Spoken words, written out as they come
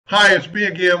Hi, it's me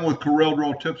again with Corel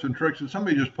Draw Tips and Tricks, and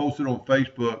somebody just posted on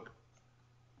Facebook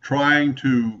trying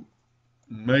to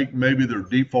make maybe their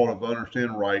default, if I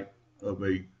understand right, of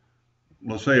a,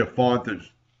 let's say a font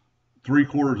that's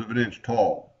 3/4 of an inch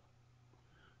tall.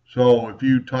 So if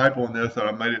you type on this that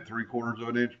I made it 3/4 of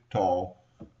an inch tall,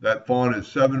 that font is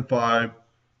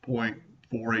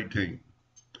 75.418.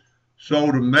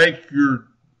 So to make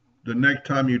the next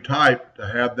time you type to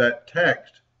have that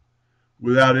text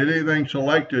without anything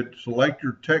selected, select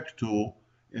your text tool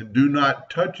and do not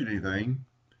touch anything,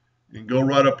 and go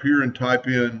right up here and type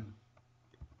in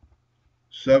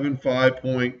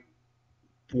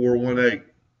 75.418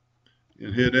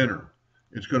 and hit enter.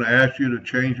 It's going to ask you to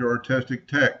change your artistic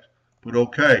text. But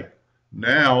okay,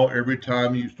 now every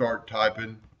time you start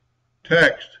typing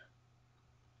text,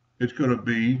 it's going to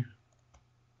be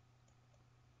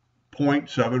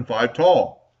 0.75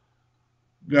 tall.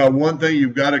 Now, one thing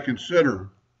you've got to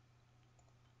consider,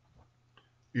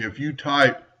 if you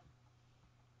type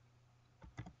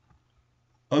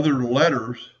other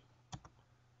letters,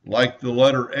 like the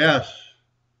letter S,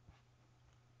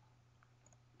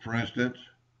 for instance,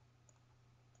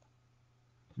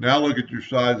 now look at your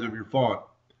size of your font.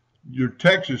 Your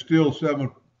text is still 7,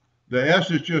 the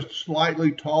S is just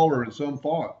slightly taller in some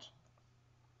fonts.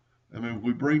 I mean, if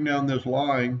we bring down this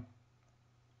line,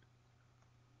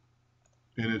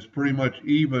 and it's pretty much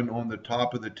even on the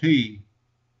top of the T,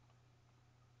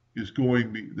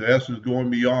 the S is going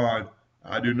beyond.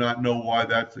 I do not know why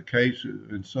that's the case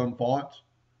in some fonts.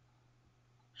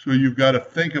 So you've got to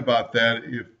think about that.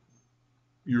 If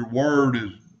your word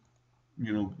is,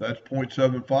 that's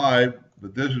 0.75,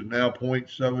 but this is now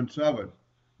 0.77.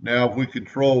 Now if we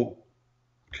control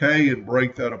K and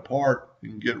break that apart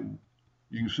and get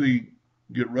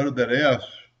rid of that S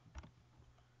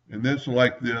and then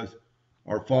select this,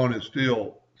 our font is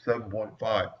still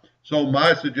 7.5. So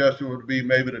my suggestion would be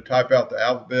maybe to type out the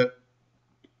alphabet,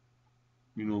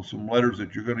 some letters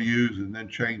that you're going to use, and then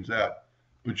change that.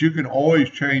 But you can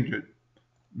always change it.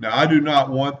 Now, I do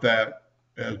not want that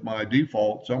as my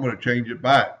default, so I'm going to change it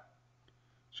back.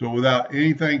 So without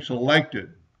anything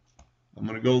selected, I'm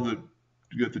going to go to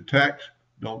get the text,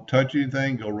 don't touch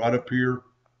anything, go right up here,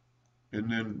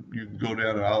 and then you can go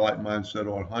down, and I like mine set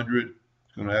on 100.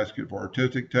 It's going to ask you for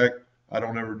artistic text. I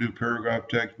don't ever do paragraph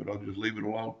text, but I'll just leave it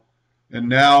alone. And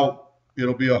now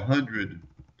it'll be 100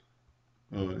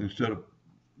 instead of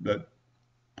that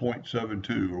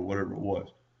 0.72 or whatever it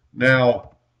was.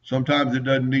 Now, sometimes it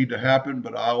doesn't need to happen,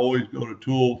 but I always go to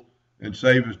Tools and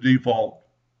save as default.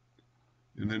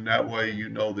 And then that way,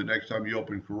 the next time you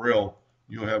open Corel,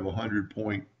 you'll have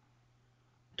 100-point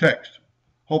text.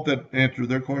 Hope that answered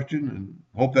their question, and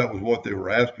hope that was what they were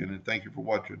asking, and thank you for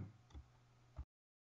watching.